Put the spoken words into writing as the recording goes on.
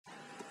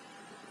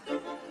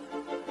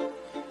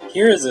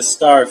Here is a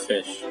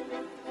starfish.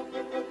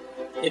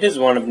 It is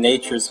one of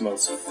nature's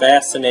most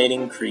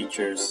fascinating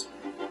creatures.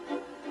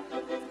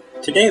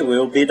 Today we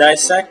will be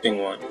dissecting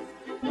one.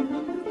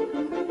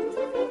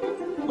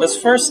 Let's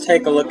first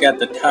take a look at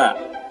the top,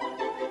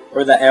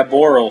 or the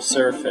arboreal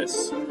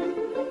surface.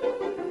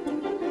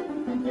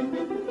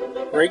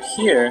 Right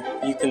here,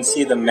 you can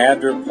see the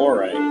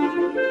madreporite.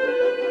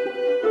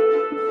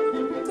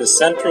 The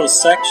central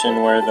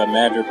section where the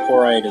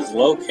madreporite is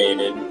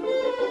located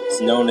is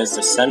known as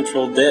the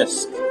central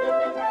disc.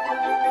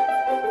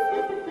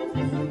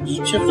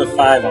 Each of the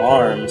 5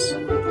 arms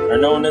are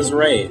known as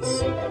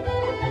rays,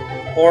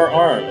 or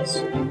arms.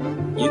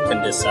 You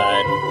can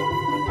decide.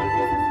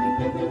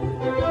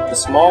 The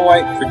small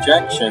white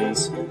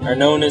projections are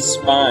known as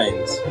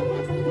spines.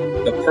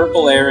 The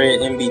purple area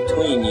in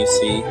between, you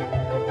see,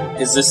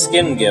 is the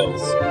skin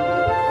gills.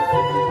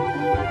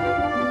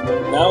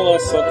 Now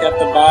let's look at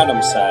the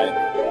bottom side,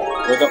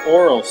 or the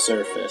oral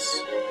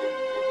surface.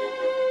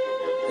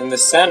 In the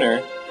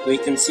center, we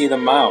can see the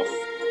mouth,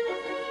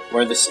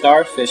 where the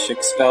starfish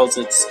expels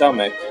its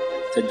stomach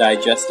to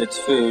digest its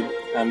food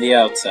on the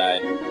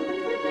outside.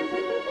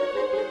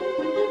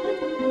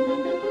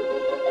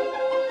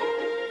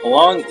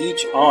 Along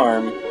each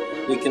arm,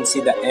 we can see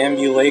the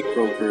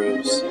ambulacral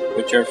grooves,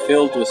 which are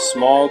filled with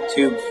small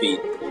tube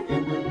feet.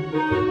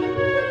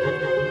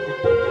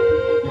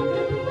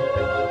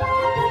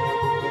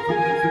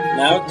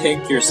 Now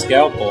take your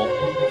scalpel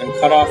and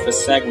cut off a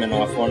segment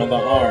off one of the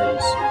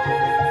arms,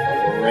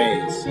 or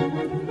rays.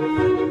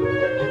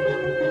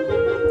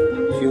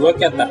 If you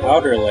look at the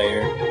outer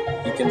layer,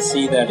 you can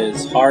see that it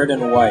is hard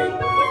and white.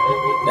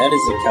 That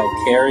is a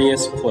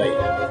calcareous plate.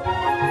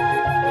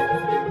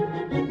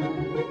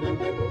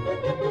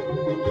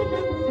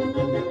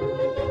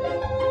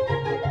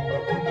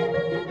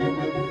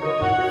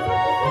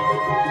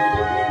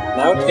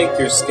 Now take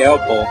your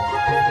scalpel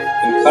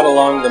and cut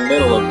along the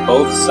middle of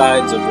both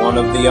sides of one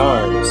of the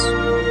arms.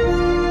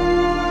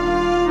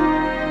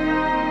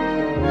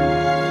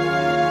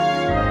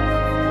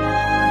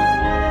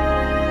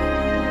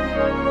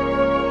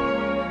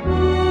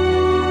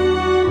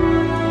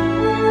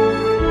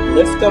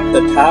 Lift up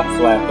the top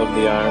flap of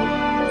the arm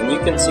and you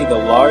can see the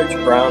large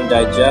brown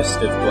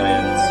digestive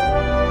glands.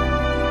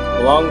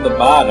 Along the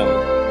bottom,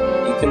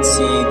 you can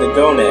see the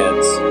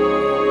gonads.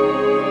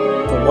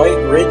 The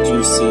white ridge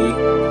you see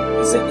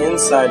is the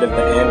inside of the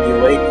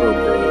ambulacral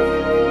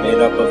groove, made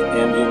up of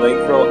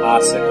ambulacral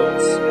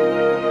ossicles.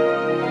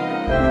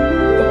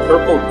 The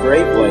purple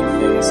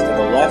grape-like things to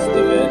the left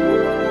of it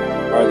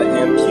are the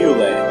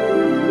ampullae.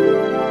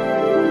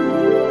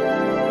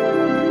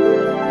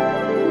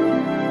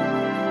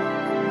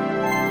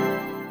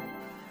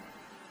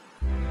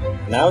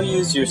 Now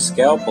use your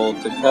scalpel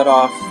to cut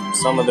off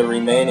some of the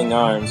remaining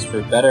arms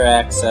for better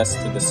access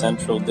to the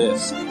central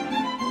disc.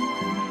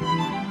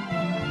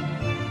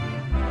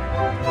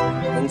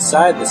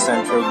 Inside the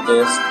central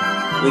disc,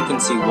 we can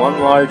see one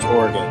large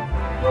organ,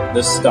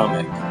 the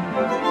stomach.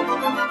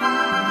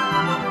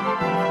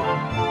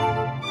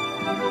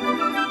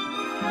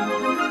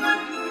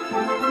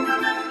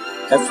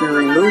 If we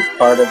remove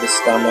part of the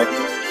stomach,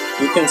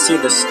 you can see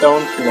the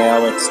stone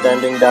canal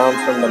extending down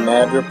from the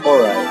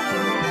madreporite.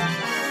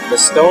 The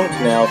stone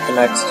canal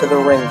connects to the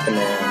ring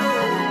canal.